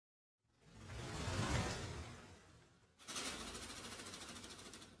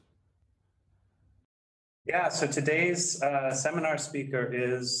Yeah, so today's seminar speaker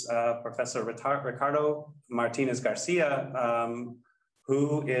is Professor Ricardo Martinez-Garcia,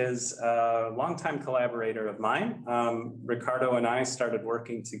 who is a longtime collaborator of mine. Ricardo and I started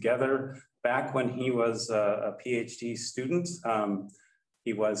working together back when he was a PhD student.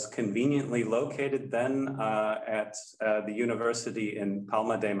 He was conveniently located then at the university in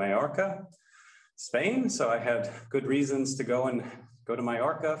Palma de Mallorca, Spain. So I had good reasons to go to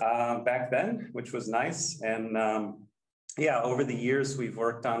Mallorca back then, which was nice. And yeah, over the years, we've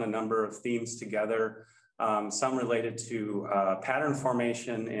worked on a number of themes together, some related to pattern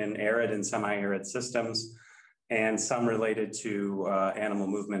formation in arid and semi-arid systems, and some related to animal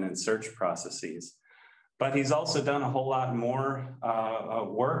movement and search processes. But he's also done a whole lot more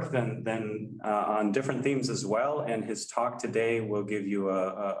work than on different themes as well. And his talk today will give you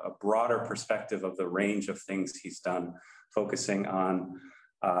a broader perspective of the range of things he's done, focusing on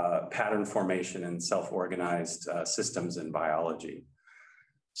pattern formation and self-organized systems in biology.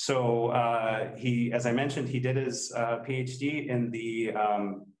 So as I mentioned, he did his PhD in the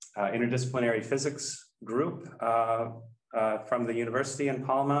interdisciplinary physics group from the university in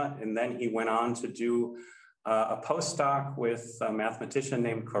Palma, and then he went on to do a postdoc with a mathematician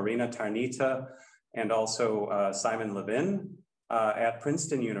named Corina Tarnita and also Simon Levin at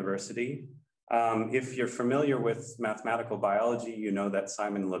Princeton University. If you're familiar with mathematical biology, you know that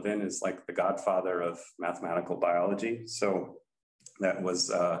Simon Levin is like the godfather of mathematical biology. So that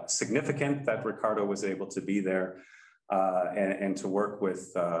was significant that Ricardo was able to be there and to work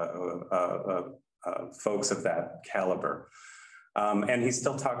with folks of that caliber. And he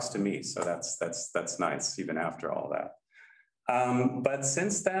still talks to me, so that's nice, even after all that. But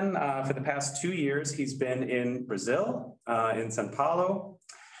since then, for the past 2 years, he's been in Brazil, in São Paulo,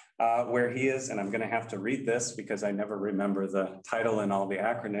 where he is, and I'm going to have to read this because I never remember the title and all the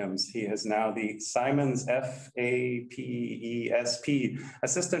acronyms. He is now the SIMONS-FAPESP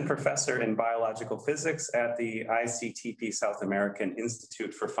Assistant Professor in Biological Physics at the ICTP-South American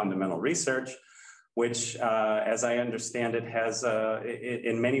Institute for Fundamental Research, which, as I understand it, has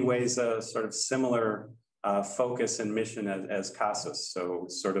in many ways a sort of similar focus and mission as CASUS, so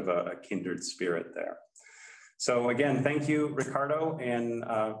sort of a kindred spirit there. So again, thank you, Ricardo, and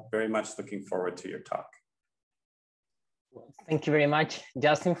very much looking forward to your talk. Thank you very much,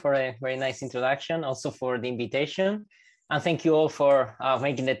 Justin, for a very nice introduction, also for the invitation. And thank you all for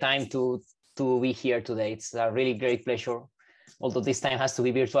making the time to be here today. It's a really great pleasure. Although this time has to be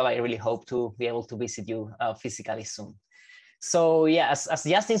virtual, I really hope to be able to visit you physically soon. So yeah, as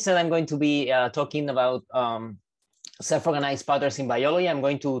Justin said, I'm going to be talking about self-organized patterns in biology. I'm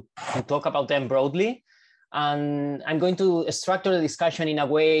going to talk about them broadly. And I'm going to structure the discussion in a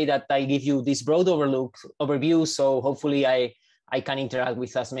way that I give you this broad overview. So hopefully I can interact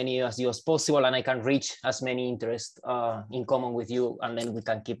with as many of you as possible, and I can reach as many interests in common with you, and then we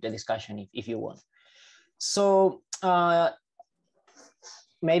can keep the discussion if you want. So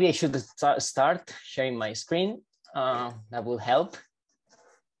maybe I should start sharing my screen. That will help.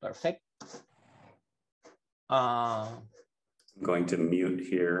 Perfect. I'm going to mute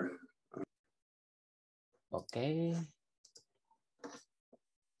here. Okay.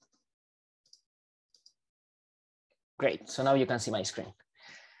 Great. So now you can see my screen.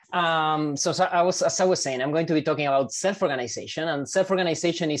 So as I was saying, I'm going to be talking about self-organization, and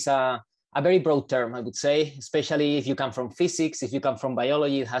self-organization is a very broad term, I would say, especially if you come from physics, if you come from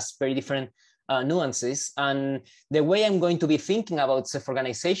biology, it has very different nuances. And the way I'm going to be thinking about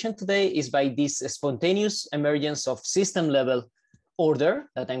self-organization today is by this spontaneous emergence of system-level order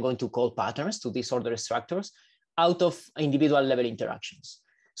that I'm going to call patterns to these order structures out of individual level interactions.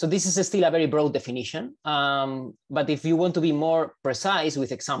 So this is still a very broad definition. But if you want to be more precise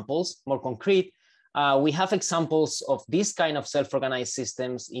with examples, more concrete, we have examples of this kind of self-organized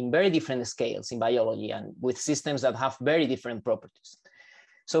systems in very different scales in biology and with systems that have very different properties.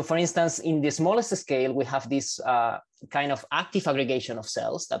 So for instance, in the smallest scale, we have this kind of active aggregation of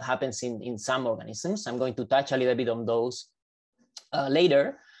cells that happens in some organisms. I'm going to touch a little bit on those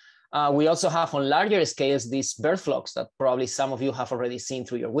later. We also have on larger scales these bird flocks that probably some of you have already seen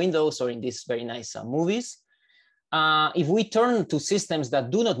through your windows or in these very nice movies. If we turn to systems that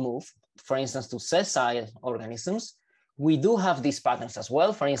do not move, for instance, to sessile organisms, we do have these patterns as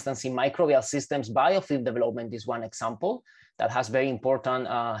well. For instance, in microbial systems, biofilm development is one example that has very important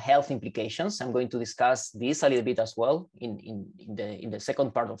health implications. I'm going to discuss this a little bit as well in the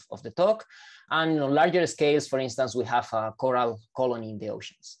second part of the talk. And on larger scales, for instance, we have a coral colony in the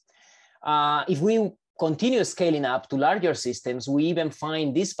oceans. If we continue scaling up to larger systems, we even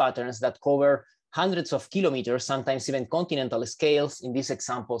find these patterns that cover hundreds of kilometers, sometimes even continental scales in these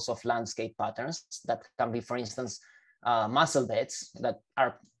examples of landscape patterns that can be, for instance, mussel beds that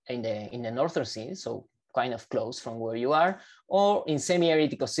are in the northern sea, so kind of close from where you are, or in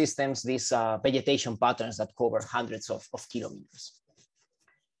semi-arid ecosystems, these vegetation patterns that cover hundreds of kilometers.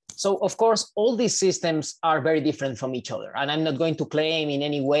 So of course, all these systems are very different from each other. And I'm not going to claim in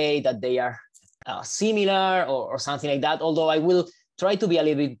any way that they are similar or something like that, although I will try to be a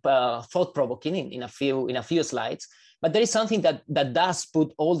little bit thought-provoking in a few slides. But there is something that does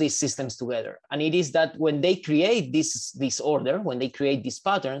put all these systems together. And it is that when they create this order, when they create these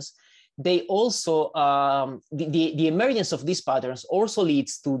patterns, they also, the emergence of these patterns also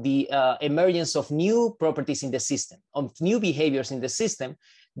leads to the emergence of new properties in the system, of new behaviors in the system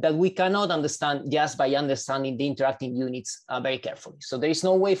that we cannot understand just by understanding the interacting units very carefully. So there is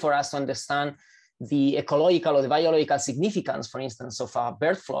no way for us to understand the ecological or the biological significance, for instance, of a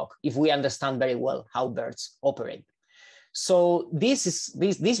bird flock if we understand very well how birds operate. So these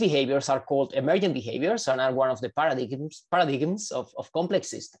behaviors are called emergent behaviors and are one of the paradigms of complex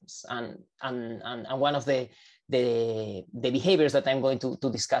systems and one of the behaviors that I'm going to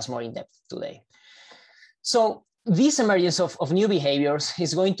discuss more in depth today. So this emergence of new behaviors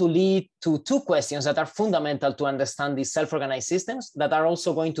is going to lead to two questions that are fundamental to understand these self-organized systems that are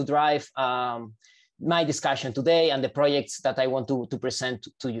also going to drive my discussion today and the projects that I want to present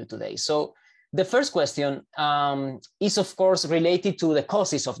to you today. So the first question is, of course, related to the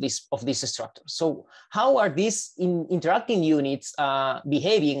causes of these structures. So how are these interacting units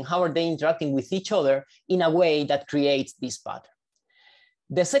behaving? How are they interacting with each other in a way that creates this pattern?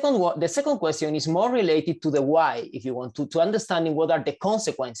 The second question is more related to the why, if you want, to understanding what are the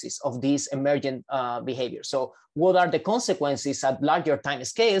consequences of these emergent behaviors. So what are the consequences at larger time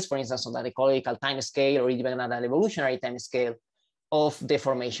scales, for instance, on an ecological time scale or even at an evolutionary time scale of the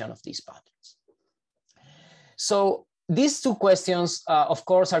formation of these patterns? So these two questions, of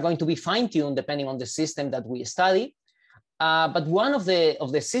course, are going to be fine-tuned depending on the system that we study. But one of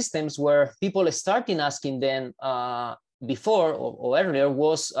the systems where people started asking them before or earlier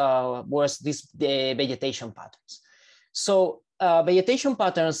was the vegetation patterns. So vegetation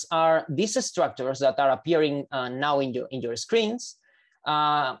patterns are these structures that are appearing now in your screens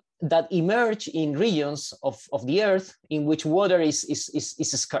that emerge in regions of the earth in which water is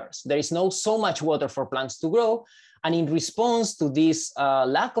scarce. There is no so much water for plants to grow. And in response to this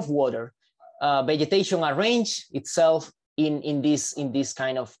lack of water, vegetation arrange itself in this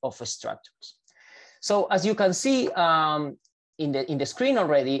kind of structures. So as you can see in the screen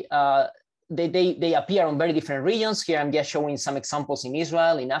already, they appear on very different regions. Here I'm just showing some examples in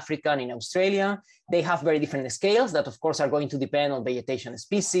Israel, in Africa, and in Australia. They have very different scales that, of course, are going to depend on vegetation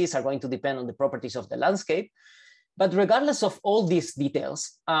species, are going to depend on the properties of the landscape. But regardless of all these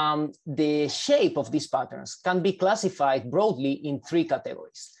details, the shape of these patterns can be classified broadly in three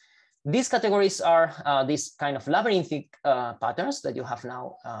categories. These categories are these kind of labyrinthic patterns that you have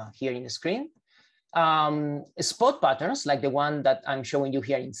now here in the screen. Spot patterns, like the one that I'm showing you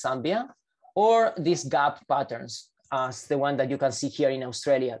here in Zambia, or these gap patterns, as the one that you can see here in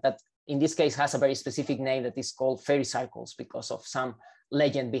Australia, that in this case has a very specific name that is called fairy cycles because of some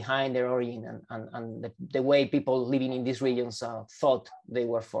legend behind their origin and the way people living in these regions thought they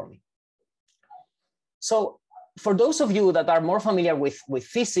were forming. So for those of you that are more familiar with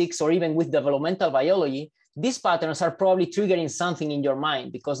physics or even with developmental biology, these patterns are probably triggering something in your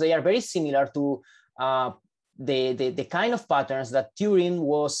mind because they are very similar to the kind of patterns that Turing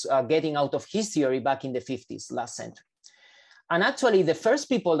was getting out of his theory back in the 50s, last century. And actually, the first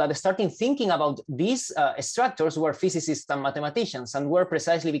people that started thinking about these structures were physicists and mathematicians, and were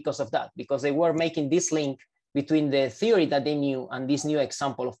precisely because of that, because they were making this link between the theory that they knew and this new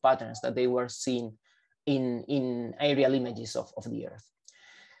example of patterns that they were seeing in aerial images of the Earth.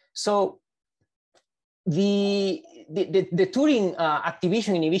 So the Turing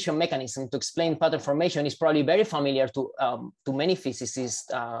activation inhibition mechanism to explain pattern formation is probably very familiar to many physicists,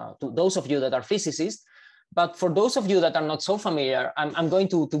 to those of you that are physicists. But for those of you that are not so familiar, I'm going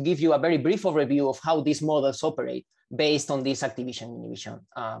to give you a very brief overview of how these models operate based on this activation inhibition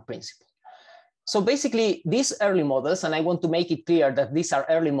principle. So basically, these early models, and I want to make it clear that these are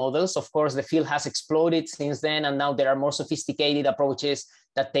early models. Of course, the field has exploded since then, and now there are more sophisticated approaches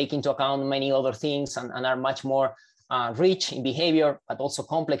that take into account many other things and are much more rich in behavior, but also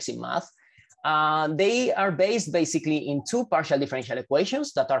complex in math. They are based basically in two partial differential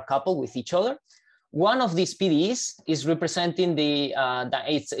equations that are coupled with each other. One of these PDEs is representing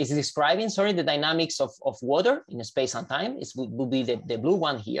it's describing, the dynamics of water in space and time. It would be the blue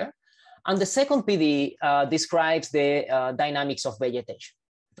one here. And the second PDE describes the dynamics of vegetation,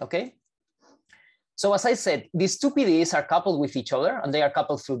 okay? So as I said, these two PDEs are coupled with each other, and they are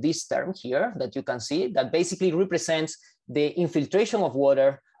coupled through this term here that you can see that basically represents the infiltration of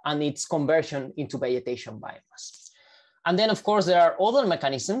water and its conversion into vegetation biomass. And then, of course, there are other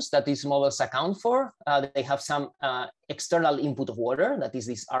mechanisms that these models account for. They have some external input of water, that is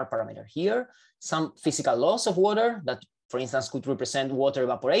this R parameter here, some physical loss of water that, for instance, could represent water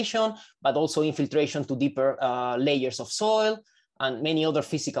evaporation, but also infiltration to deeper layers of soil and many other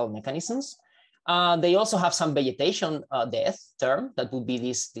physical mechanisms. They also have some vegetation death term that would be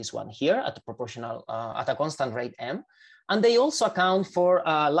this one here at a proportional, at a constant rate m. And they also account for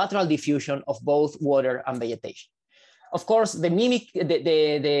lateral diffusion of both water and vegetation. Of course, the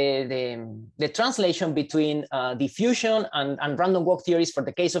translation between diffusion and random walk theories for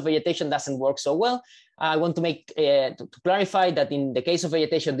the case of vegetation doesn't work so well. I want to make to clarify that in the case of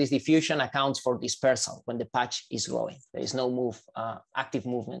vegetation, this diffusion accounts for dispersal when the patch is growing. There is no active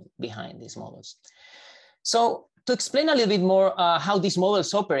movement behind these models. So to explain a little bit more how these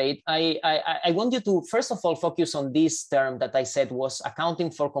models operate, I want you to first of all focus on this term that I said was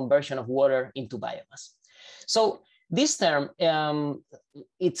accounting for conversion of water into biomass. So this term,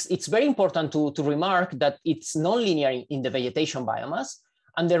 it's very important to remark that it's nonlinear in the vegetation biomass.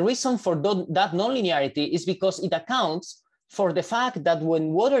 And the reason for that nonlinearity is because it accounts for the fact that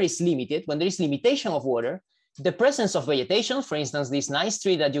when water is limited, when there is limitation of water, the presence of vegetation, for instance, this nice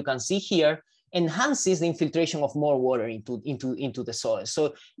tree that you can see here, enhances the infiltration of more water into the soil.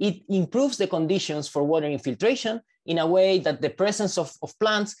 So it improves the conditions for water infiltration in a way that the presence of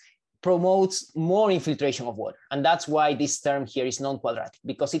plants promotes more infiltration of water. And that's why this term here is non-quadratic,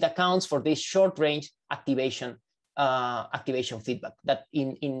 because it accounts for this short-range activation feedback that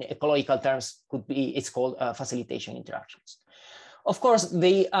in ecological terms it's called facilitation interactions. Of course,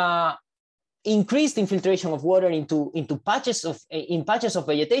 the increased infiltration of water into patches of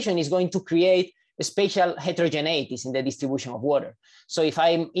vegetation is going to create spatial heterogeneities in the distribution of water. So if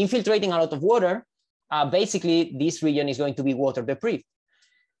I'm infiltrating a lot of water, basically this region is going to be water deprived.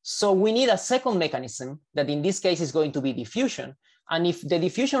 So we need a second mechanism that in this case is going to be diffusion. And if the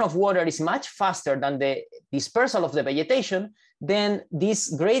diffusion of water is much faster than the dispersal of the vegetation, then these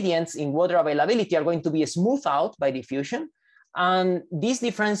gradients in water availability are going to be smoothed out by diffusion. And these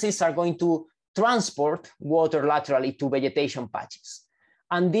differences are going to transport water laterally to vegetation patches.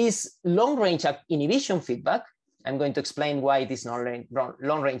 And this long-range inhibition feedback, I'm going to explain why this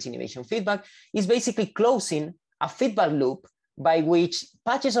long-range inhibition feedback is basically closing a feedback loop by which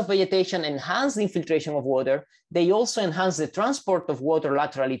patches of vegetation enhance the infiltration of water. They also enhance the transport of water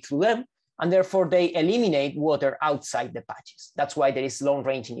laterally through them, and therefore they eliminate water outside the patches. That's why there is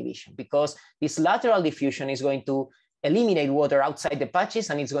long-range inhibition, because this lateral diffusion is going to eliminate water outside the patches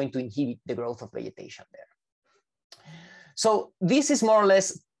and it's going to inhibit the growth of vegetation there. So this is more or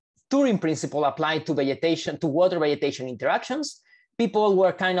less Turing principle applied to vegetation, to water-vegetation interactions. People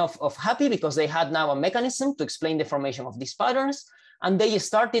were kind of happy because they had now a mechanism to explain the formation of these patterns, and they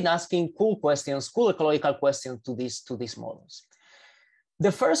started asking cool ecological questions to these models.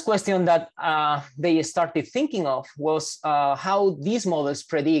 The first question that they started thinking of was how these models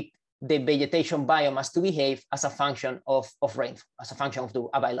predict the vegetation biomass to behave as a function of rainfall, as a function of the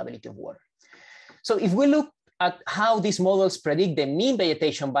availability of water. So if we look at how these models predict the mean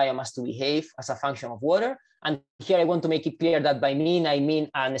vegetation biomass to behave as a function of water, and here I want to make it clear that by mean, I mean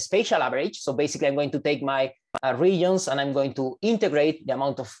a spatial average. So basically I'm going to take my regions and I'm going to integrate the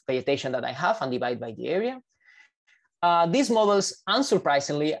amount of vegetation that I have and divide by the area. These models,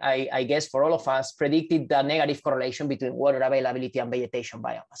 unsurprisingly, I guess for all of us, predicted the negative correlation between water availability and vegetation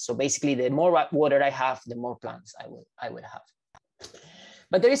biomass. So basically the more water I have, the more plants I will have.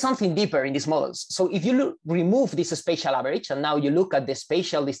 But there is something deeper in these models. So if you remove this spatial average and now you look at the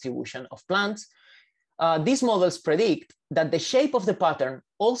spatial distribution of plants, these models predict that the shape of the pattern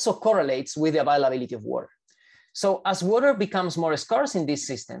also correlates with the availability of water. So as water becomes more scarce in these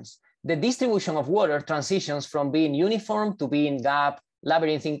systems, the distribution of water transitions from being uniform to being gap,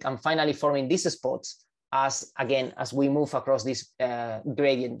 labyrinthine, and finally forming these spots as we move across this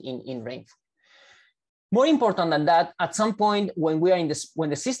gradient in rainfall. More important than that, at some point when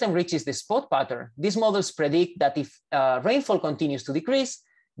the system reaches the spot pattern, these models predict that if rainfall continues to decrease,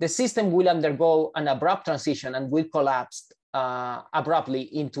 the system will undergo an abrupt transition and will collapse abruptly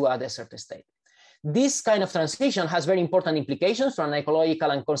into a desert state. This kind of transition has very important implications from an ecological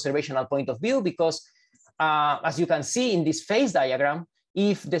and conservational point of view, because as you can see in this phase diagram,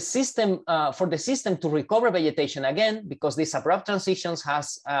 if the system, for the system to recover vegetation again, because these abrupt transitions have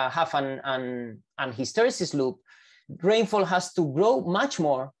an hysteresis loop, rainfall has to grow much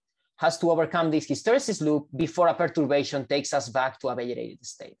more, has to overcome this hysteresis loop before a perturbation takes us back to a vegetated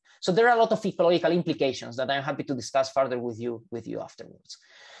state. So there are a lot of ecological implications that I'm happy to discuss further with you afterwards.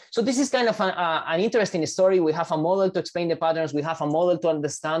 So this is kind of an interesting story. We have a model to explain the patterns. We have a model to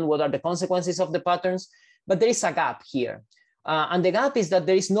understand what are the consequences of the patterns, but there is a gap here. And the gap is that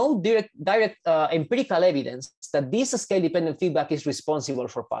there is no direct empirical evidence that this scale-dependent feedback is responsible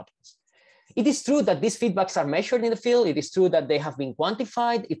for patterns. It is true that these feedbacks are measured in the field. It is true that they have been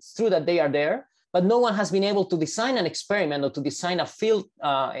quantified. It's true that they are there, but no one has been able to design an experiment or to design a field,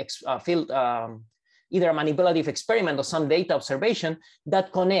 either a manipulative experiment or some data observation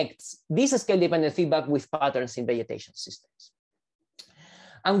that connects this scale-dependent feedback with patterns in vegetation systems.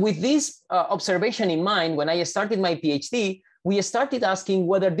 And with this observation in mind, when I started my PhD, we started asking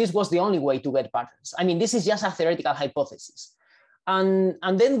whether this was the only way to get patterns. I mean, this is just a theoretical hypothesis. And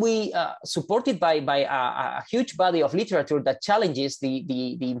then we, supported by a huge body of literature that challenges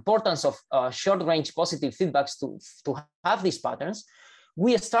the importance of short-range positive feedbacks to have these patterns,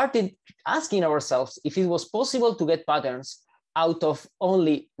 we started asking ourselves if it was possible to get patterns out of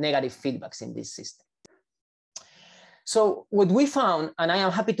only negative feedbacks in this system. So what we found, and I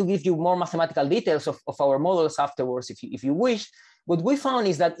am happy to give you more mathematical details of our models afterwards if you wish, what we found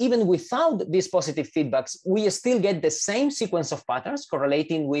is that even without these positive feedbacks, we still get the same sequence of patterns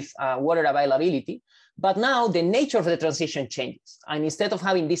correlating with water availability, but now the nature of the transition changes. And instead of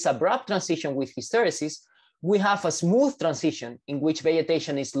having this abrupt transition with hysteresis, we have a smooth transition in which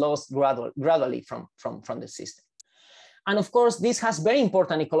vegetation is lost gradually from the system. And of course, this has very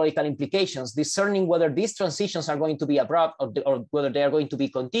important ecological implications. Discerning whether these transitions are going to be abrupt or whether they are going to be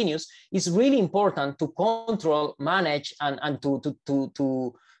continuous is really important to control, manage, and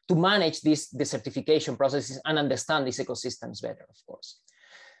to manage these desertification processes and understand these ecosystems better, of course.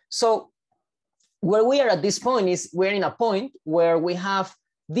 So where we are at this point is we're in a point where we have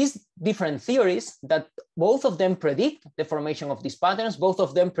these different theories that both of them predict the formation of these patterns, both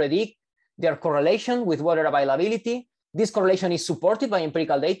of them predict their correlation with water availability. This correlation is supported by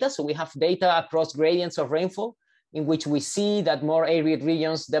empirical data. So we have data across gradients of rainfall in which we see that more arid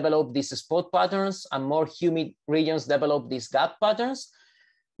regions develop these spot patterns and more humid regions develop these gap patterns.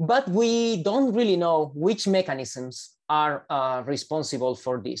 But we don't really know which mechanisms are responsible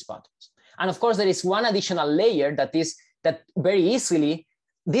for these patterns. And of course, there is one additional layer that is that very easily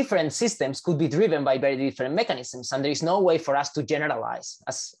different systems could be driven by very different mechanisms, and there is no way for us to generalize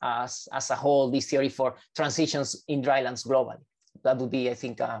as a whole this theory for transitions in drylands globally. That would be, I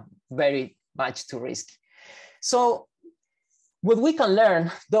think, very much too risky. So what we can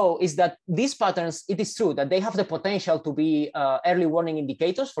learn, though, is that these patterns, it is true that they have the potential to be early warning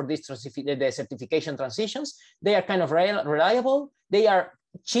indicators for these desertification transitions. They are kind of reliable. They are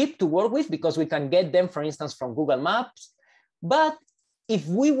cheap to work with because we can get them, for instance, from Google Maps. But if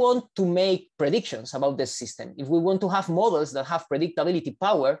we want to make predictions about this system, if we want to have models that have predictability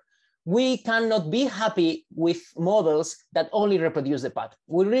power, we cannot be happy with models that only reproduce the pattern.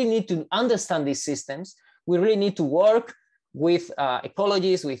 We really need to understand these systems. We really need to work with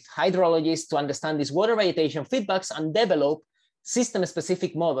ecologists, with hydrologists to understand these water vegetation feedbacks and develop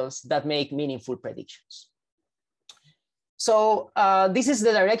system-specific models that make meaningful predictions. So this is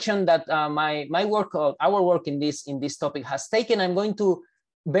the direction that my work, our work in this topic has taken. I'm going to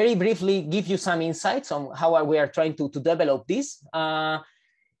very briefly give you some insights on how we are trying to develop this.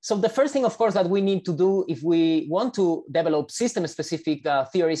 So the first thing, of course, that we need to do if we want to develop system-specific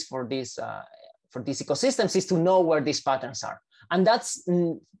theories for these ecosystems is to know where these patterns are. And that's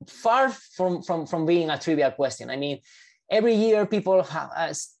far from being a trivial question. I mean, every year people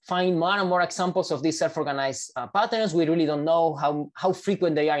find more and more examples of these self-organized patterns. We really don't know how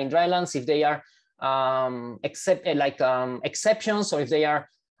frequent they are in drylands, if they are exceptions or if they are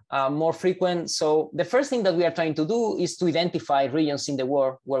more frequent. So the first thing that we are trying to do is to identify regions in the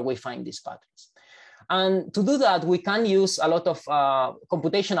world where we find these patterns. And to do that, we can use a lot of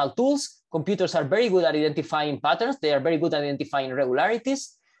computational tools. Computers are very good at identifying patterns. They are very good at identifying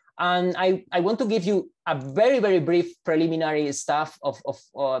irregularities. And I want to give you a very, very brief preliminary stuff of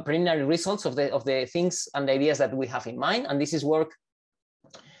preliminary results of the things and the ideas that we have in mind. And this is work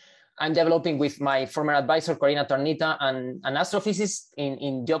I'm developing with my former advisor, Corina Tornita, and an astrophysicist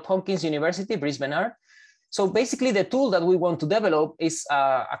in Johns Hopkins University, Brisbane. So basically the tool that we want to develop is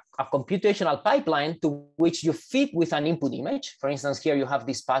a computational pipeline to which you feed with an input image. For instance, here you have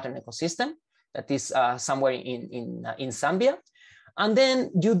this pattern ecosystem that is somewhere in Zambia. And then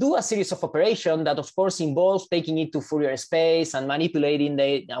you do a series of operations that of course involve taking it to Fourier space and manipulating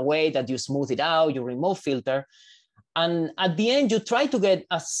it in a way that you smooth it out, you remove filter. And at the end, you try to get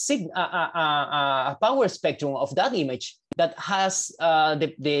a power spectrum of that image that has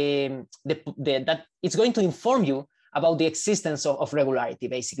that it's going to inform you about the existence of regularity,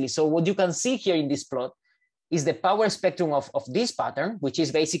 basically. So what you can see here in this plot is the power spectrum of this pattern, which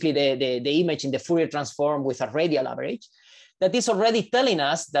is basically the image in the Fourier transform with a radial average, that is already telling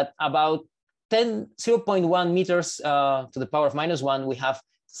us that about 0.1 meters to the power of -1, we have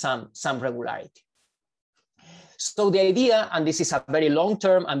some regularity. So the idea, and this is a very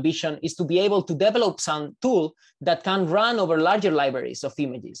long-term ambition, is to be able to develop some tool that can run over larger libraries of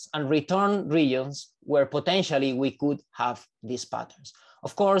images and return regions where potentially we could have these patterns.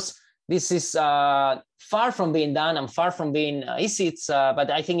 Of course, this is far from being done and far from being easy,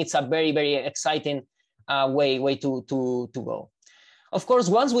 but I think it's a very, very exciting way to go. Of course,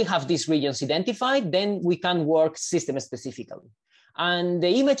 once we have these regions identified, then we can work system specifically. And the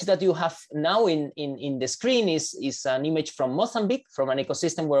image that you have now in the screen is an image from Mozambique, from an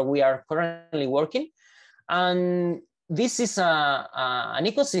ecosystem where we are currently working. And this is an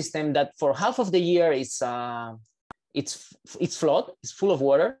ecosystem that for half of the year it's flood, it's full of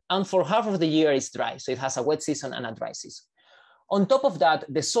water, and for half of the year it's dry. So it has a wet season and a dry season. On top of that,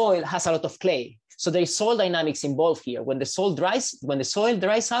 the soil has a lot of clay. So there is soil dynamics involved here. When the soil dries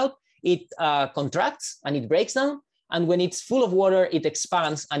out, it contracts and it breaks down. And when it's full of water, it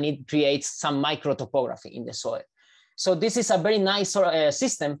expands and it creates some microtopography in the soil. So this is a very nice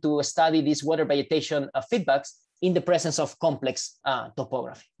system to study these water vegetation feedbacks in the presence of complex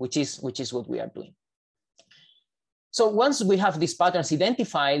topography, which is what we are doing. So once we have these patterns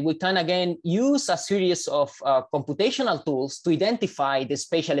identified, we can again use a series of computational tools to identify the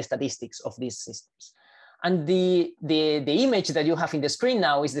spatial statistics of these systems. And the image that you have in the screen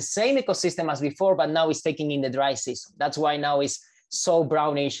now is the same ecosystem as before, but now it's taking in the dry season. That's why now it's so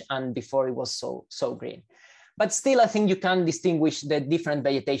brownish and before it was so green. But still, I think you can distinguish the different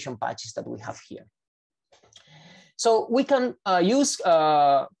vegetation patches that we have here. So we can use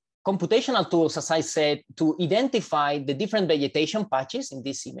computational tools, as I said, to identify the different vegetation patches in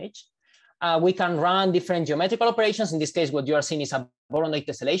this image. We can run different geometrical operations. In this case, what you are seeing is a Voronoi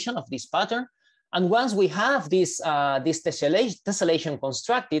tessellation of this pattern. And once we have this tessellation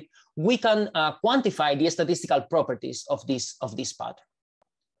constructed, we can quantify the statistical properties of this pattern.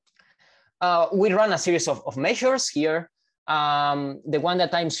 We run a series of measures here. The one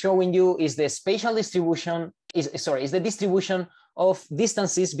that I'm showing you is the spatial distribution, is the distribution of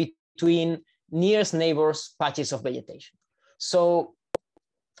distances between nearest neighbors patches of vegetation. So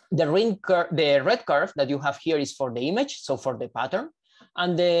the red curve that you have here is for the image, so for the pattern.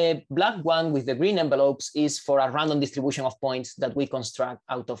 And the black one with the green envelopes is for a random distribution of points that we construct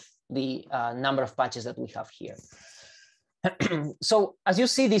out of the number of patches that we have here. So as you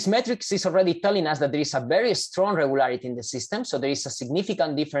see, this metrics is already telling us that there is a very strong regularity in the system. So there is a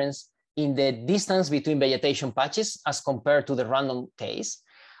significant difference in the distance between vegetation patches as compared to the random case.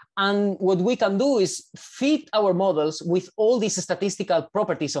 And what we can do is feed our models with all these statistical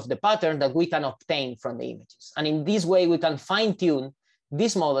properties of the pattern that we can obtain from the images. And in this way, we can fine tune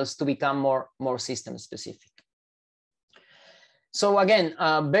these models to become more system specific. So again,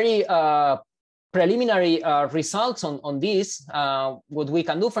 very preliminary results on this. What we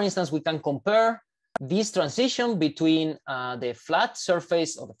can do, for instance, we can compare this transition between the flat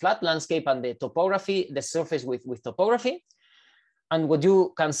surface or the flat landscape and the topography, the surface with topography. And what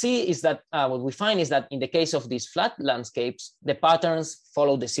you can see is that what we find is that in the case of these flat landscapes, the patterns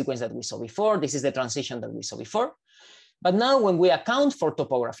follow the sequence that we saw before. This is the transition that we saw before. But now when we account for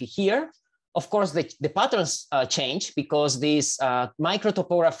topography here, of course, the patterns change because this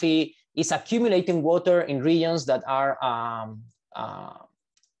microtopography is accumulating water in regions that are,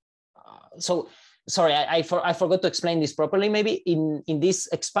 so sorry, I forgot to explain this properly. Maybe in this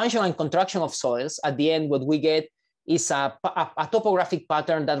expansion and contraction of soils, at the end, what we get is a topographic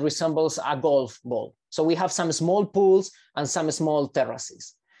pattern that resembles a golf ball. So we have some small pools and some small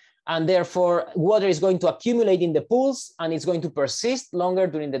terraces. And therefore, water is going to accumulate in the pools and it's going to persist longer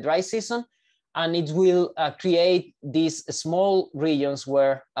during the dry season. And it will create these small regions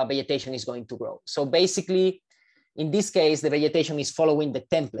where vegetation is going to grow. So basically, in this case, the vegetation is following the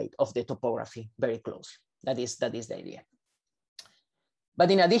template of the topography very closely. That is the idea.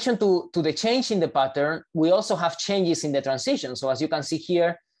 But in addition to the change in the pattern, we also have changes in the transition. So as you can see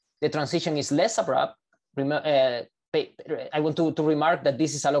here, the transition is less abrupt. I want to remark that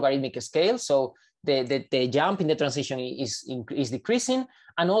this is a logarithmic scale. So the jump in the transition is decreasing.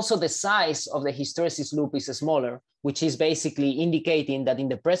 And also the size of the hysteresis loop is smaller, which is basically indicating that in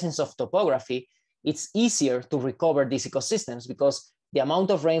the presence of topography, it's easier to recover these ecosystems because the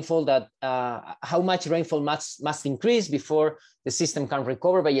amount of rainfall that, how much rainfall must increase before the system can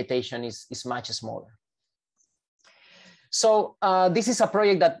recover vegetation is much smaller. So this is a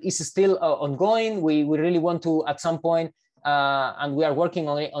project that is still ongoing. We really want to, at some point, and we are working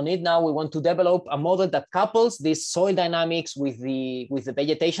on it now, we want to develop a model that couples this soil dynamics with the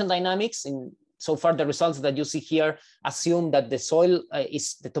vegetation dynamics. And so far, the results that you see here assume that the soil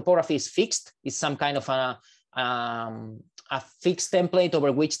the topography is fixed, is some kind of a fixed template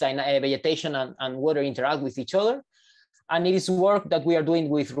over which vegetation and water interact with each other. And it is work that we are doing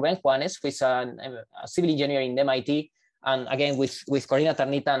with Ruben Juanes, who is a civil engineer in MIT, and again with Corina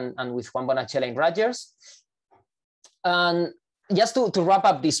Ternita and with Juan Bonachela in Rutgers. And just to wrap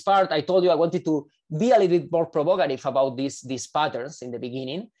up this part, I told you I wanted to be a little bit more provocative about these patterns in the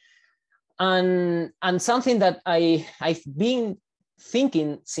beginning. And something that I've been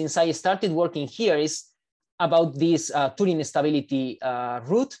thinking since I started working here is about this Turing stability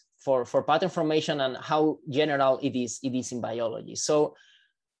route for pattern formation and how general it is in biology. So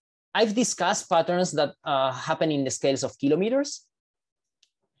I've discussed patterns that happen in the scales of kilometers.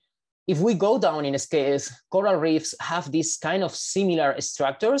 If we go down in scales, coral reefs have these kind of similar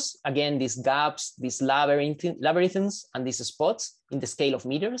structures. Again, these gaps, these labyrinths, and these spots in the scale of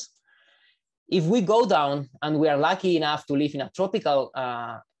meters. If we go down and we are lucky enough to live in a tropical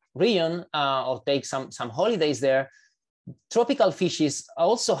region or take some holidays there, tropical fishes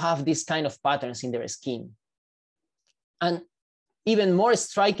also have this kind of patterns in their skin. And even more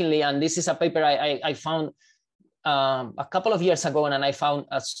strikingly, and this is a paper I found a couple of years ago and I found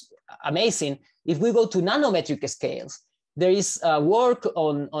amazing, if we go to nanometric scales, there is work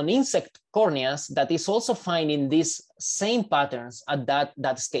on insect corneas that is also finding these same patterns at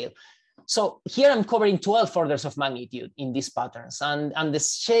that scale. So here I'm covering 12 orders of magnitude in these patterns, and the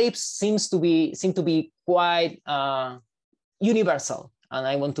shapes seem to be quite universal, and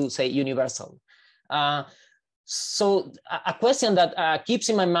I want to say universal. So a question that keeps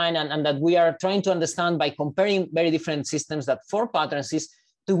in my mind and that we are trying to understand by comparing very different systems that form patterns is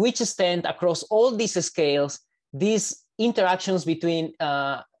to which extent across all these scales, these interactions between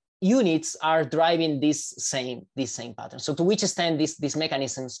units are driving this same pattern. So to which extent these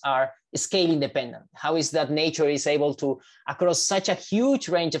mechanisms are scale independent? How is that nature is able to, across such a huge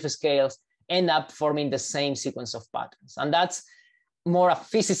range of scales, end up forming the same sequence of patterns? And that's more a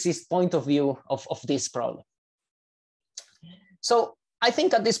physicist point of view of this problem. So I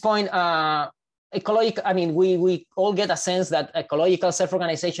think at this point, ecological, I mean, we all get a sense that ecological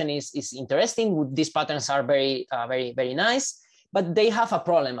self-organization is interesting. These patterns are very nice. But they have a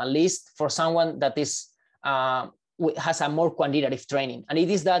problem, at least for someone that has a more quantitative training. And it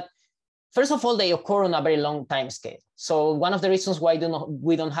is that, first of all, they occur on a very long time scale. So one of the reasons why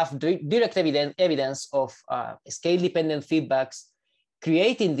we don't have direct evidence of scale-dependent feedbacks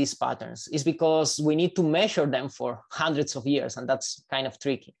creating these patterns is because we need to measure them for hundreds of years, and that's kind of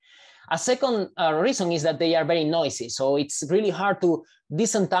tricky. A second reason is that they are very noisy. So it's really hard to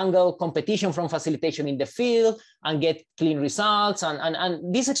disentangle competition from facilitation in the field and get clean results.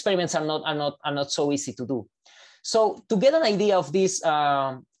 And these experiments are not so easy to do. So to get an idea of this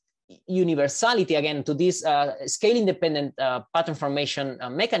universality, again, to these scale-independent pattern formation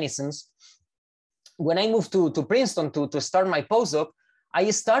mechanisms, when I moved to Princeton to start my postdoc, I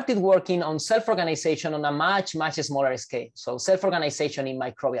started working on self-organization on a much smaller scale. So self-organization in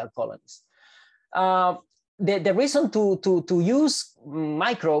microbial colonies. The reason to use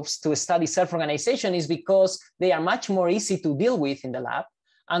microbes to study self-organization is because they are much more easy to deal with in the lab,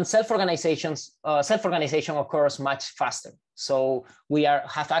 and self-organization occurs much faster. So we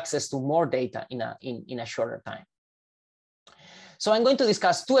have access to more data in a shorter time. So I'm going to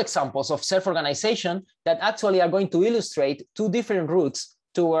discuss two examples of self-organization that actually are going to illustrate two different routes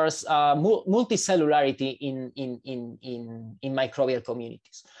towards multicellularity in microbial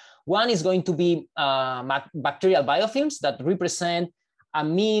communities. One is going to be bacterial biofilms that represent a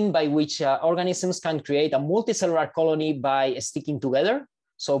mean by which organisms can create a multicellular colony by sticking together,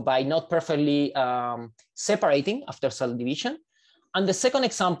 so by not perfectly separating after cell division. And the second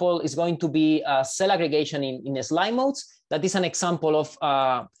example is going to be cell aggregation in slime modes. That is an example of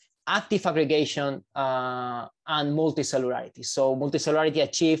active aggregation and multicellularity. So multicellularity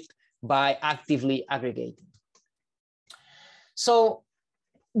achieved by actively aggregating. So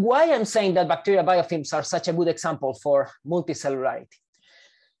why I'm saying that bacterial biofilms are such a good example for multicellularity.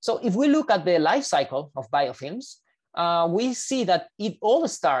 So if we look at the life cycle of biofilms, we see that it all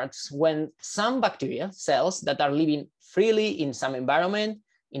starts when some bacteria cells that are living freely in some environment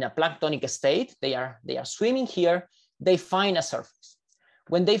in a planktonic state, they are swimming here, they find a surface.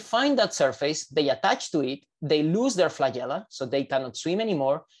 When they find that surface, they attach to it, they lose their flagella, so they cannot swim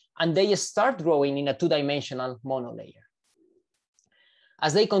anymore, and they start growing in a two-dimensional monolayer.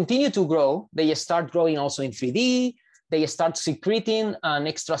 As they continue to grow, they start growing also in 3D, they start secreting an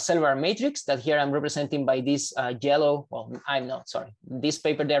extracellular matrix that here I'm representing by this yellow, well, I'm not, sorry. This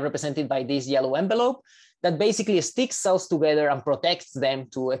paper, they're represented by this yellow envelope that basically sticks cells together and protects them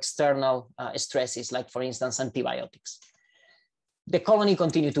to external stresses, like for instance, antibiotics. The colony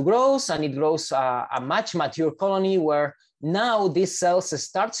continues to grow, and it grows a much mature colony where now these cells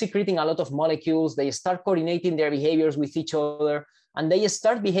start secreting a lot of molecules, they start coordinating their behaviors with each other, and they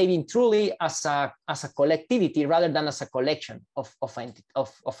start behaving truly as a collectivity rather than as a collection of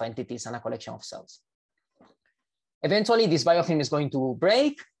entities and a collection of cells. Eventually, this biofilm is going to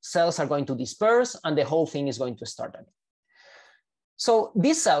break, cells are going to disperse, and the whole thing is going to start again. So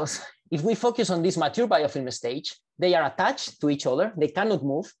these cells, if we focus on this mature biofilm stage, they are attached to each other, they cannot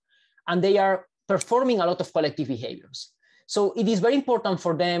move, and they are performing a lot of collective behaviors. So it is very important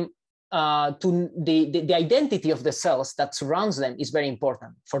for them the identity of the cells that surrounds them is very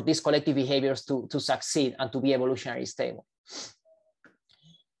important for these collective behaviors to succeed and to be evolutionarily stable.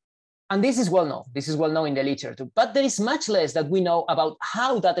 And this is well known. This is well known in the literature, but there is much less that we know about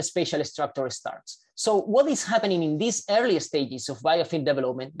how that spatial structure starts. So what is happening in these early stages of biofilm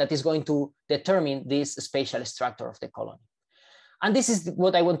development that is going to determine this spatial structure of the colony? And this is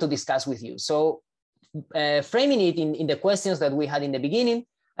what I want to discuss with you. So framing it in the questions that we had in the beginning,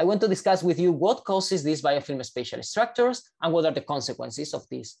 I want to discuss with you what causes these biofilm spatial structures and what are the consequences of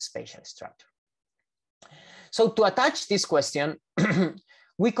this spatial structure. So to attach this question,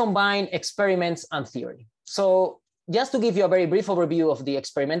 we combine experiments and theory. So just to give you a very brief overview of the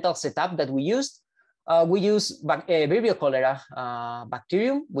experimental setup that we used Vibrio cholera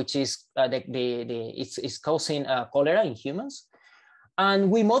bacterium, which is it's causing cholera in humans.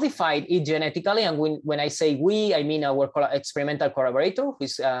 And we modified it genetically. And when I say we, I mean our experimental collaborator, who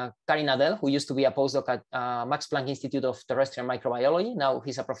is Karin Adel, who used to be a postdoc at Max Planck Institute of Terrestrial Microbiology. Now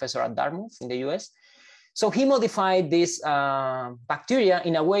he's a professor at Dartmouth in the US. So he modified this bacteria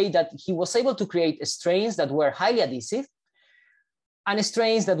in a way that he was able to create strains that were highly adhesive and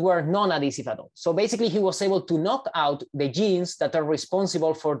strains that were non-adhesive at all. So basically he was able to knock out the genes that are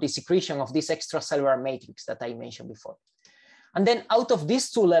responsible for the secretion of this extracellular matrix that I mentioned before. And then out of these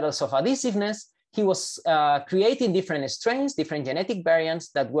two levels of adhesiveness, he was creating different strains, different genetic variants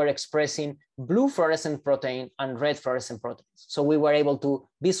that were expressing blue fluorescent protein and red fluorescent proteins. So we were able to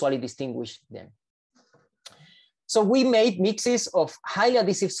visually distinguish them. So we made mixes of highly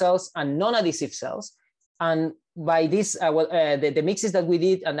adhesive cells and non-adhesive cells. And by this, the mixes that we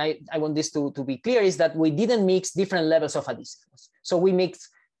did, and I want this to be clear, is that we didn't mix different levels of adhesiveness. So we mixed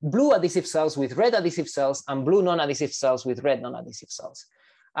blue adhesive cells with red adhesive cells and blue non-adhesive cells with red non-adhesive cells.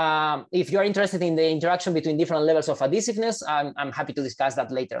 If you're interested in the interaction between different levels of adhesiveness, I'm happy to discuss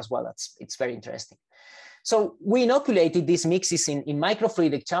that later as well. It's very interesting. So we inoculated these mixes in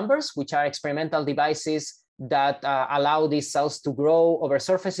microfluidic chambers, which are experimental devices that allow these cells to grow over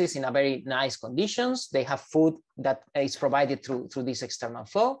surfaces in a very nice conditions. They have food that is provided through this external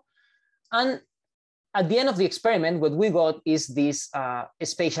flow. And at the end of the experiment, what we got is these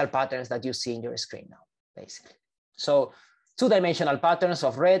spatial patterns that you see in your screen now, basically. So two-dimensional patterns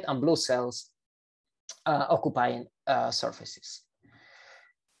of red and blue cells occupying surfaces.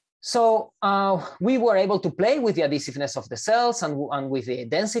 So we were able to play with the adhesiveness of the cells and with the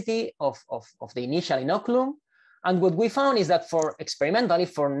density of the initial inoculum. And what we found is that experimentally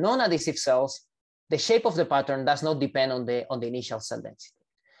for non-adhesive cells, the shape of the pattern does not depend on the initial cell density.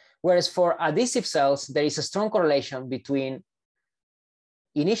 Whereas for adhesive cells, there is a strong correlation between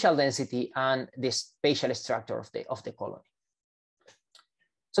initial density and the spatial structure of the colony.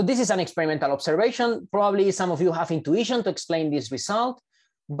 So this is an experimental observation. Probably some of you have intuition to explain this result,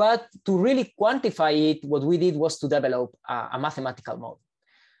 but to really quantify it, what we did was to develop a mathematical model.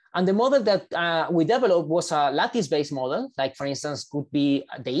 And the model that we developed was a lattice-based model, like for instance, could be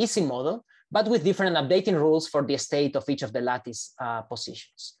the easy model, but with different updating rules for the state of each of the lattice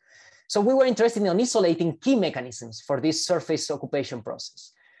positions. So we were interested in isolating key mechanisms for this surface occupation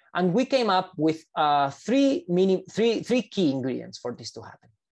process. And we came up with three key ingredients for this to happen.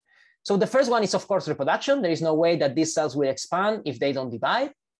 So the first one is, of course, reproduction. There is no way that these cells will expand if they don't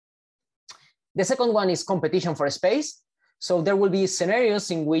divide. The second one is competition for space. So there will be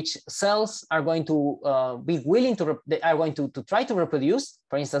scenarios in which cells are going to be willing to, try to reproduce,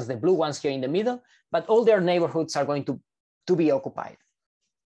 for instance, the blue ones here in the middle, but all their neighborhoods are going to be occupied.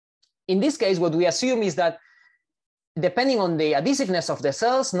 In this case, what we assume is that depending on the adhesiveness of the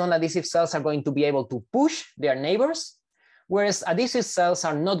cells, non-adhesive cells are going to be able to push their neighbors, whereas adhesive cells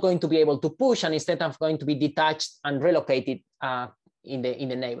are not going to be able to push and instead are going to be detached and relocated in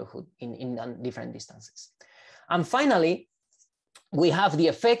the neighborhood in different distances. And finally, we have the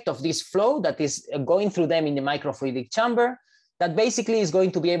effect of this flow that is going through them in the microfluidic chamber that basically is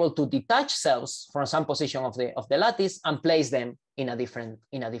going to be able to detach cells from some position of the lattice and place them in a different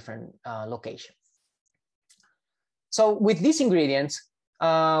location. So with these ingredients,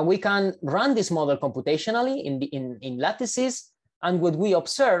 we can run this model computationally in lattices. And what we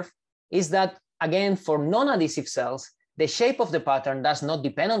observe is that, again, for non-adhesive cells, the shape of the pattern does not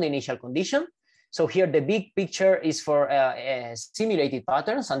depend on the initial condition. So here the big picture is for simulated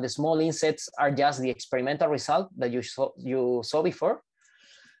patterns, and the small insets are just the experimental result that you saw before.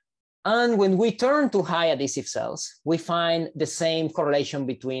 And when we turn to high adhesive cells, we find the same correlation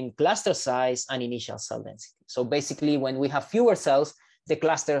between cluster size and initial cell density. So basically, when we have fewer cells, the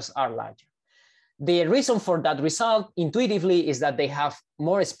clusters are larger. The reason for that result intuitively is that they have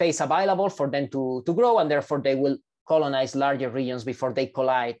more space available for them to grow, and therefore they will colonize larger regions before they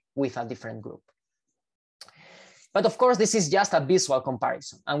collide with a different group. But of course, this is just a visual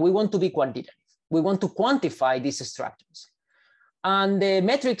comparison, and we want to be quantitative. We want to quantify these structures. And the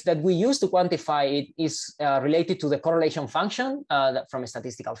metric that we use to quantify it is related to the correlation function from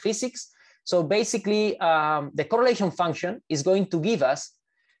statistical physics. So basically, the correlation function is going to give us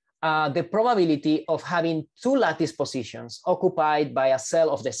the probability of having two lattice positions occupied by a cell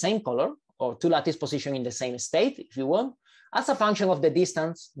of the same color, or two lattice positions in the same state, if you want, as a function of the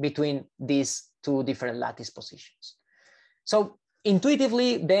distance between these two different lattice positions. So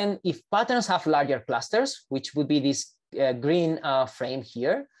intuitively, then, if patterns have larger clusters, which would be this green frame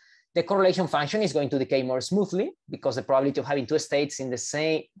here, the correlation function is going to decay more smoothly because the probability of having two states in the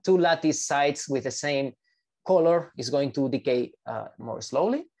same, two lattice sites with the same color is going to decay more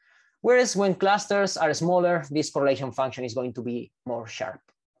slowly. Whereas when clusters are smaller, this correlation function is going to be more sharp.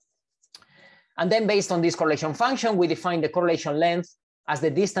 And then based on this correlation function, we define the correlation length as the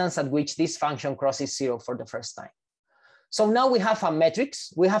distance at which this function crosses zero for the first time. So now we have a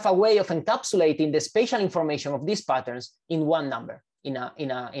matrix. We have a way of encapsulating the spatial information of these patterns in one number, in a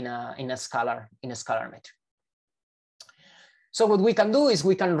scalar metric. So what we can do is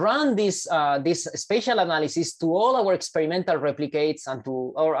we can run this spatial analysis to all our experimental replicates and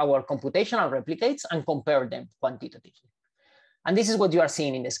to our computational replicates and compare them quantitatively. And this is what you are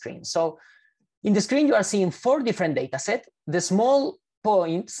seeing in the screen. So in the screen, you are seeing 4 different data sets. The small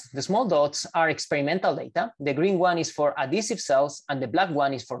points, the small dots are experimental data. The green one is for adhesive cells and the black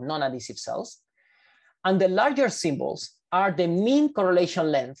one is for non-adhesive cells. And the larger symbols are the mean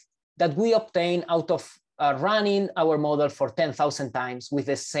correlation length that we obtain out of running our model for 10,000 times with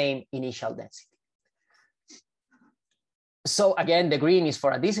the same initial density. So again, the green is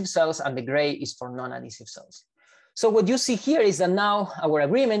for adhesive cells and the gray is for non-adhesive cells. So what you see here is that now our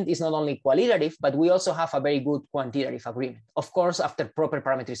agreement is not only qualitative, but we also have a very good quantitative agreement, of course, after proper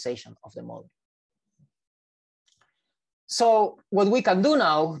parameterization of the model. So what we can do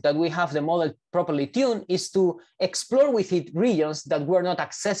now that we have the model properly tuned is to explore with it regions that were not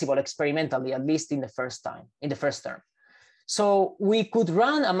accessible experimentally, at least in the first term. So we could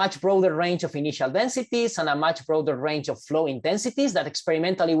run a much broader range of initial densities and a much broader range of flow intensities that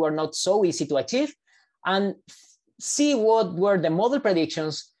experimentally were not so easy to achieve, and see what were the model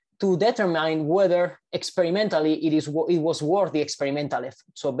predictions to determine whether experimentally it was worth the experimental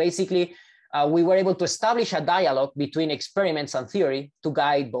effort. So basically, we were able to establish a dialogue between experiments and theory to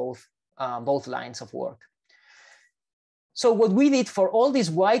guide both lines of work. So what we did for all this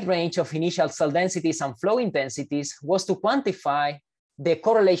wide range of initial cell densities and flow intensities was to quantify the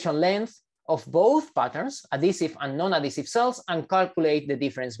correlation length of both patterns, adhesive and non-adhesive cells, and calculate the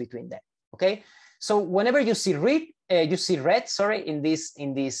difference between them. Okay. So whenever you see red, in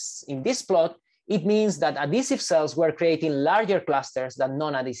this plot, it means that adhesive cells were creating larger clusters than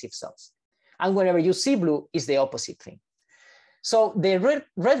non-adhesive cells. And whenever you see blue, is the opposite thing. So the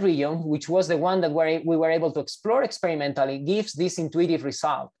red region, which was the one that we were able to explore experimentally, gives this intuitive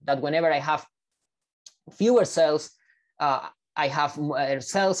result that whenever I have fewer cells,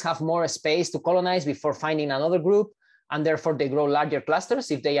 cells have more space to colonize before finding another group, and therefore they grow larger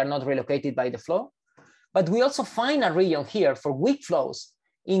clusters if they are not relocated by the flow. But we also find a region here for weak flows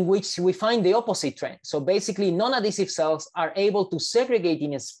in which we find the opposite trend. So basically non-adhesive cells are able to segregate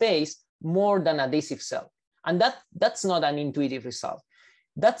in a space more than adhesive cell. And that's not an intuitive result.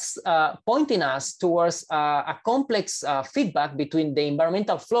 That's pointing us towards a complex feedback between the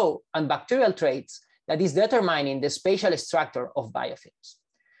environmental flow and bacterial traits that is determining the spatial structure of biofilms.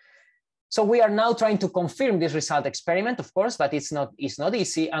 So we are now trying to confirm this result experiment, of course, but it's not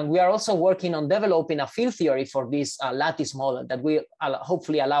easy. And we are also working on developing a field theory for this lattice model that will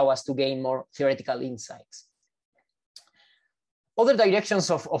hopefully allow us to gain more theoretical insights. Other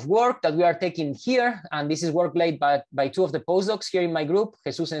directions of work that we are taking here, and this is work led by two of the postdocs here in my group,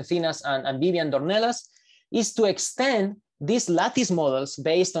 Jesus Encinas and Vivian Dornelas, is to extend these lattice models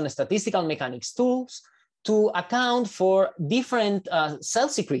based on statistical mechanics tools to account for different cell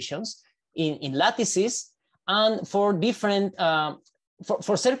secretions in lattices and for different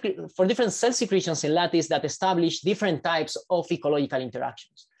for different cell secretions in lattice that establish different types of ecological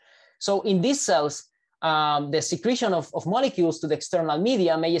interactions. So in these cells, the secretion of molecules to the external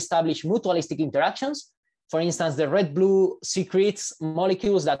media may establish mutualistic interactions. For instance, the red-blue secretes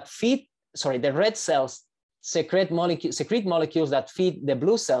molecules that feed, the red cells secrete molecules that feed the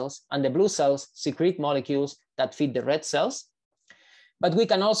blue cells, and the blue cells secrete molecules that feed the red cells. But we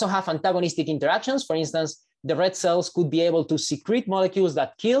can also have antagonistic interactions. For instance, the red cells could be able to secrete molecules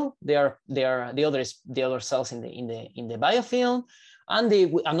that kill the other cells in the biofilm. And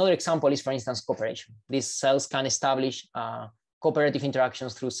another example is, for instance, cooperation. These cells can establish cooperative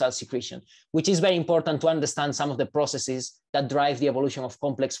interactions through cell secretion, which is very important to understand some of the processes that drive the evolution of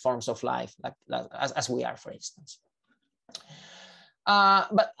complex forms of life, as we are, for instance.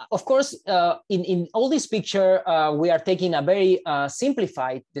 But of course, in all this picture, we are taking a very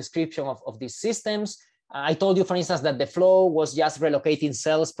simplified description of these systems. I told you, for instance, that the flow was just relocating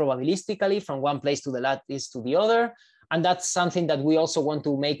cells probabilistically from one place to the lattice to the other. And that's something that we also want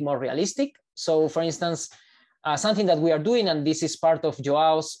to make more realistic. So for instance, something that we are doing, and this is part of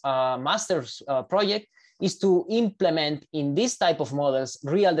Joao's master's project, is to implement in this type of models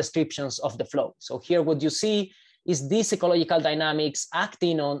real descriptions of the flow. So here what you see is this ecological dynamics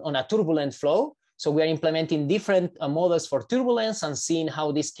acting on a turbulent flow. So we are implementing different models for turbulence and seeing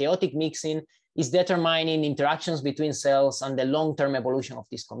how this chaotic mixing is determining interactions between cells and the long-term evolution of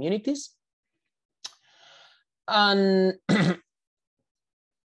these communities. And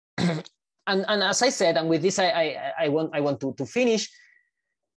and as I said, and with this I want to finish,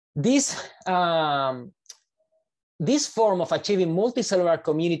 this this form of achieving multicellular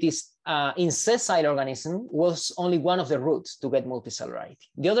communities in sessile organism was only one of the routes to get multicellularity.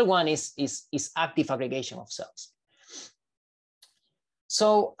 The other one is active aggregation of cells.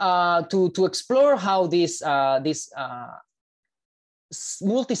 So to explore how this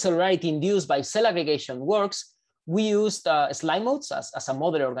multicellularity induced by cell aggregation works, we used slime modes as a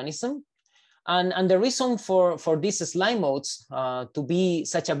model organism. And the reason for these slime modes to be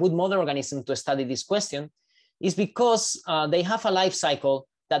such a good model organism to study this question is because they have a life cycle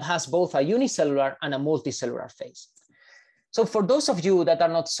that has both a unicellular and a multicellular phase. So for those of you that are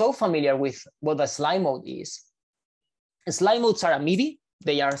not so familiar with what a slime mode is, slime modes are amoebae.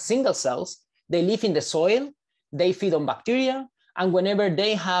 They are single cells. They live in the soil. They feed on bacteria. And whenever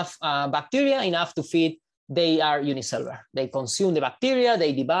they have bacteria enough to feed, they are unicellular. They consume the bacteria,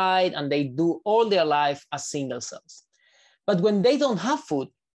 they divide, and they do all their life as single cells. But when they don't have food,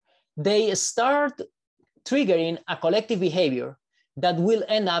 they start triggering a collective behavior that will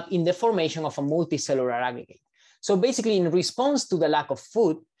end up in the formation of a multicellular aggregate. So basically, in response to the lack of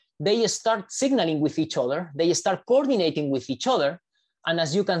food, they start signaling with each other. They start coordinating with each other. And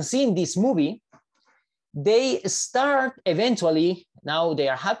as you can see in this movie, they start eventually, now they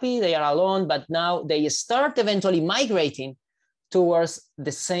are happy, they are alone, but now they start eventually migrating towards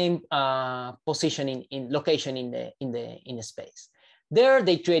the same position in location in the space. There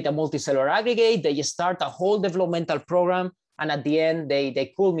they create a multicellular aggregate, they start a whole developmental program, and at the end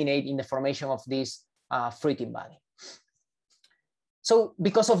they culminate in the formation of this fruiting body. So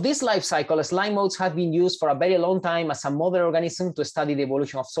because of this life cycle, slime modes have been used for a very long time as a model organism to study the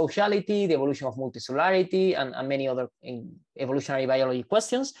evolution of sociality, the evolution of multicellularity, and many other evolutionary biology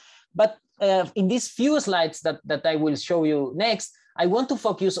questions. But in these few slides that I will show you next, I want to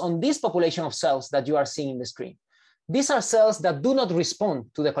focus on this population of cells that you are seeing in the screen. These are cells that do not respond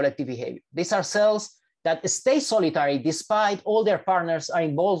to the collective behavior. These are cells that stay solitary despite all their partners are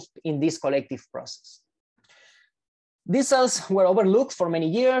involved in this collective process. These cells were overlooked for many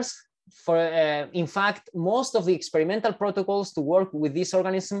years. In fact, most of the experimental protocols to work with this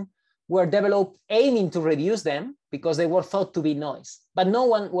organism were developed aiming to reduce them because they were thought to be noise, but no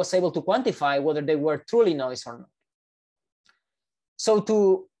one was able to quantify whether they were truly noise or not. So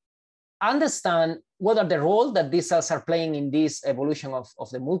to understand what are the role that these cells are playing in this evolution of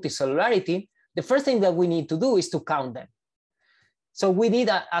the multicellularity, the first thing that we need to do is to count them. So we did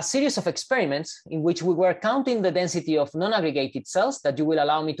a series of experiments in which we were counting the density of non-aggregated cells, that you will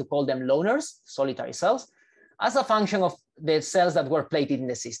allow me to call them loners, solitary cells, as a function of the cells that were plated in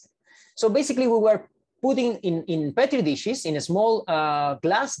the system. So basically we were putting in Petri dishes, in small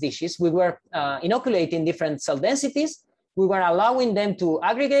glass dishes, we were inoculating different cell densities, we were allowing them to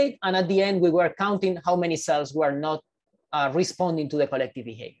aggregate, and at the end we were counting how many cells were not responding to the collective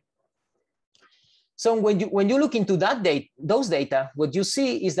behavior. So when you look into those data, what you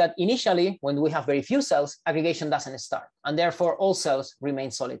see is that initially, when we have very few cells, aggregation doesn't start, and therefore all cells remain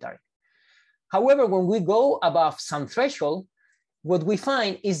solitary. However, when we go above some threshold, what we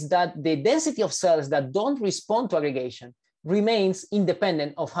find is that the density of cells that don't respond to aggregation remains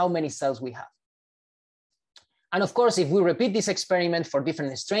independent of how many cells we have. And of course, if we repeat this experiment for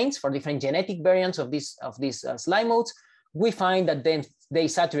different strains, for different genetic variants of these slime modes, we find that then they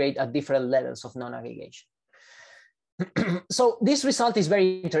saturate at different levels of non-aggregation. So this result is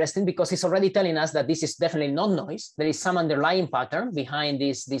very interesting because it's already telling us that this is definitely not noise. There is some underlying pattern behind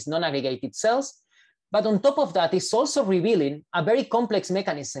these non-aggregated cells. But on top of that, it's also revealing a very complex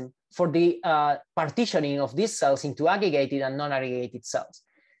mechanism for the partitioning of these cells into aggregated and non-aggregated cells.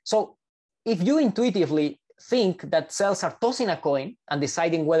 So if you intuitively think that cells are tossing a coin and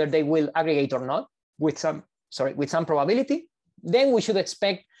deciding whether they will aggregate or not with some probability, then we should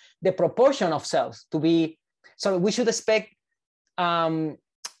expect the proportion of cells to be, so we should expect that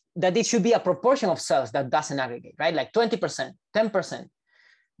it should be a proportion of cells that doesn't aggregate, right? Like 20%, 10%.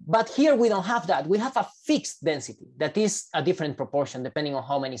 But here we don't have that. We have a fixed density that is a different proportion depending on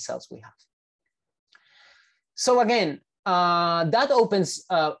how many cells we have. So again, that opens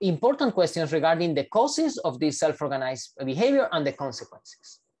important questions regarding the causes of this self-organized behavior and the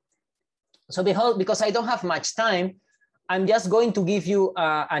consequences. So because I don't have much time, I'm just going to give you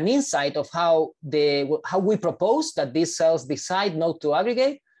an insight of how we propose that these cells decide not to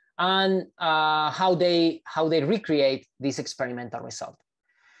aggregate and how they recreate this experimental result.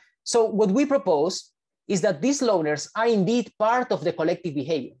 So what we propose is that these loners are indeed part of the collective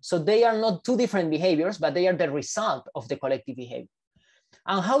behavior. So they are not two different behaviors, but they are the result of the collective behavior.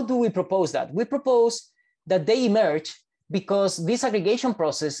 And how do we propose that? We propose that they emerge because this aggregation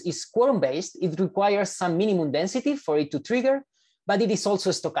process is quorum-based. It requires some minimum density for it to trigger, but it is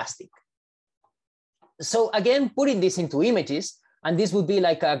also stochastic. So again, putting this into images, and this would be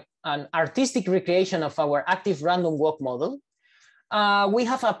like an artistic recreation of our active random walk model. We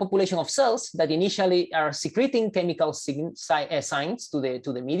have a population of cells that initially are secreting chemical signs to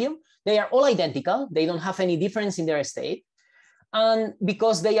the medium. They are all identical. They don't have any difference in their state. And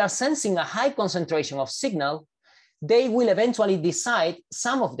because they are sensing a high concentration of signal, they will eventually decide,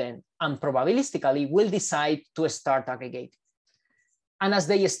 some of them, and probabilistically will decide to start aggregating. And as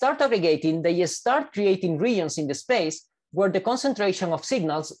they start aggregating, they start creating regions in the space where the concentration of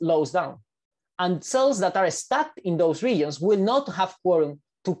signals slows down. And cells that are stuck in those regions will not have quorum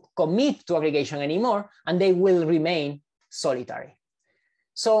to commit to aggregation anymore, and they will remain solitary.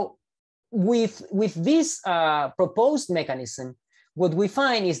 So with this proposed mechanism, what we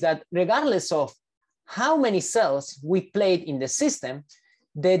find is that regardless of how many cells we plate in the system,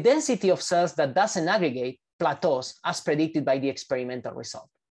 the density of cells that doesn't aggregate plateaus as predicted by the experimental result.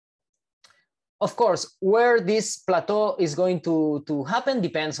 Of course, where this plateau is going to happen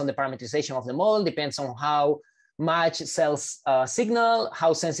depends on the parameterization of the model, depends on how much cells signal,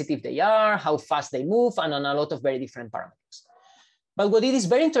 how sensitive they are, how fast they move, and on a lot of very different parameters. But what it is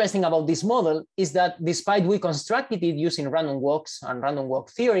very interesting about this model is that despite we constructed it using random walks and random walk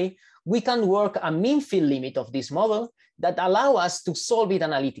theory, we can work a mean field limit of this model that allow us to solve it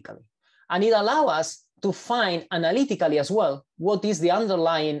analytically. And it allows us to find analytically as well what is the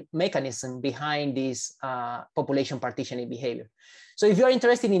underlying mechanism behind this population partitioning behavior. So if you're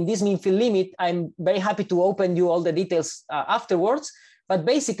interested in this mean field limit, I'm very happy to open you all the details afterwards. But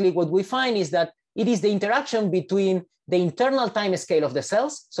basically what we find is that it is the interaction between the internal time scale of the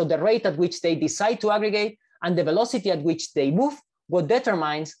cells, so the rate at which they decide to aggregate, and the velocity at which they move, what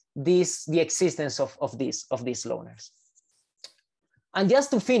determines the existence of these loners. And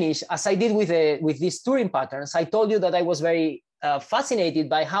just to finish, as I did with these Turing patterns, I told you that I was very fascinated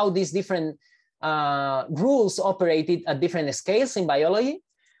by how these different rules operated at different scales in biology.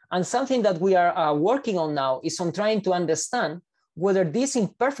 And something that we are working on now is on trying to understand whether this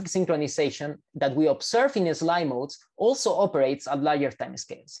imperfect synchronization that we observe in slime modes also operates at larger time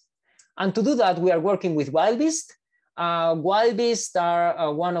scales. And to do that, we are working with wild beasts. Wild beasts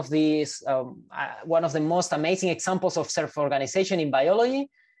are one of the most amazing examples of self-organization in biology.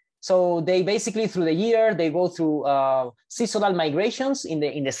 So they basically, through the year, they go through seasonal migrations in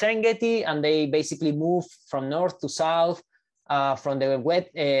the Serengeti, and they basically move from north to south, from the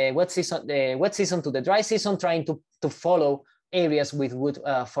wet season to the dry season, trying to follow areas with good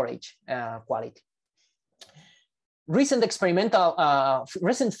forage quality. Recent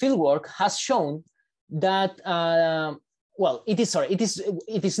recent fieldwork has shown that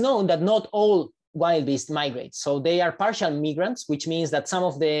it is known that not all wild beasts migrate. So they are partial migrants, which means that some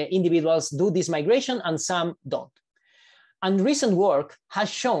of the individuals do this migration and some don't. And recent work has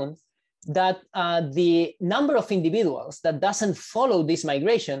shown that the number of individuals that doesn't follow this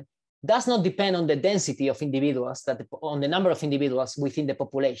migration does not depend on the density of individuals, on the number of individuals within the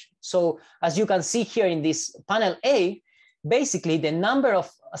population. So as you can see here in this panel A, basically the number of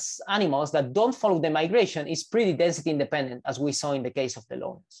animals that don't follow the migration is pretty density independent, as we saw in the case of the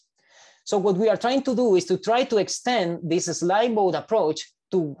lones. So what we are trying to do is to try to extend this slide mode approach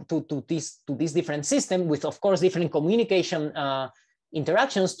to this different system with, of course, different communication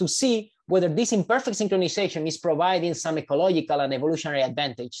interactions to see whether this imperfect synchronization is providing some ecological and evolutionary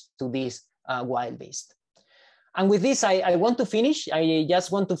advantage to this wild beast. And with this, I want to finish. I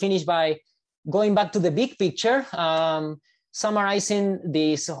just want to finish by going back to the big picture, summarizing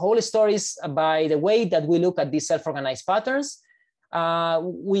these whole stories by the way that we look at these self-organized patterns.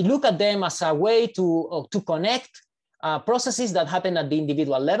 We look at them as a way to connect processes that happen at the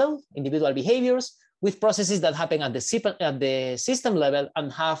individual level, individual behaviors, with processes that happen at the system level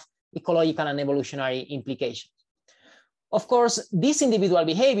and have ecological and evolutionary implications. Of course, these individual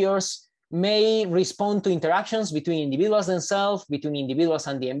behaviors may respond to interactions between individuals themselves, between individuals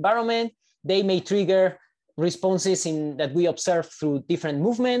and the environment. They may trigger responses that we observe through different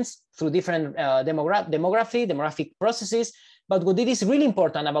movements, through different demographic processes. But what it is really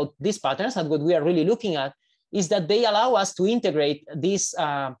important about these patterns and what we are really looking at is that they allow us to integrate this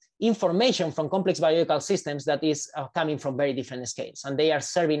information from complex biological systems that is coming from very different scales. And they are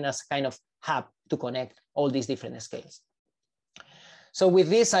serving as a kind of hub to connect all these different scales. So with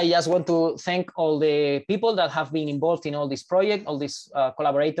this, I just want to thank all the people that have been involved in all this project, all these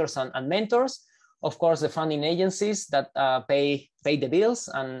collaborators and mentors. Of course, the funding agencies that pay the bills,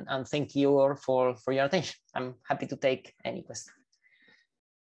 and thank you all for your attention. I'm happy to take any questions.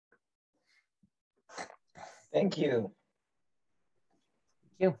 Thank you.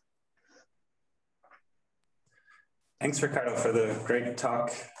 Thank you. Thanks, Ricardo, for the great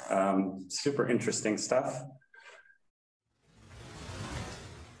talk. Super interesting stuff.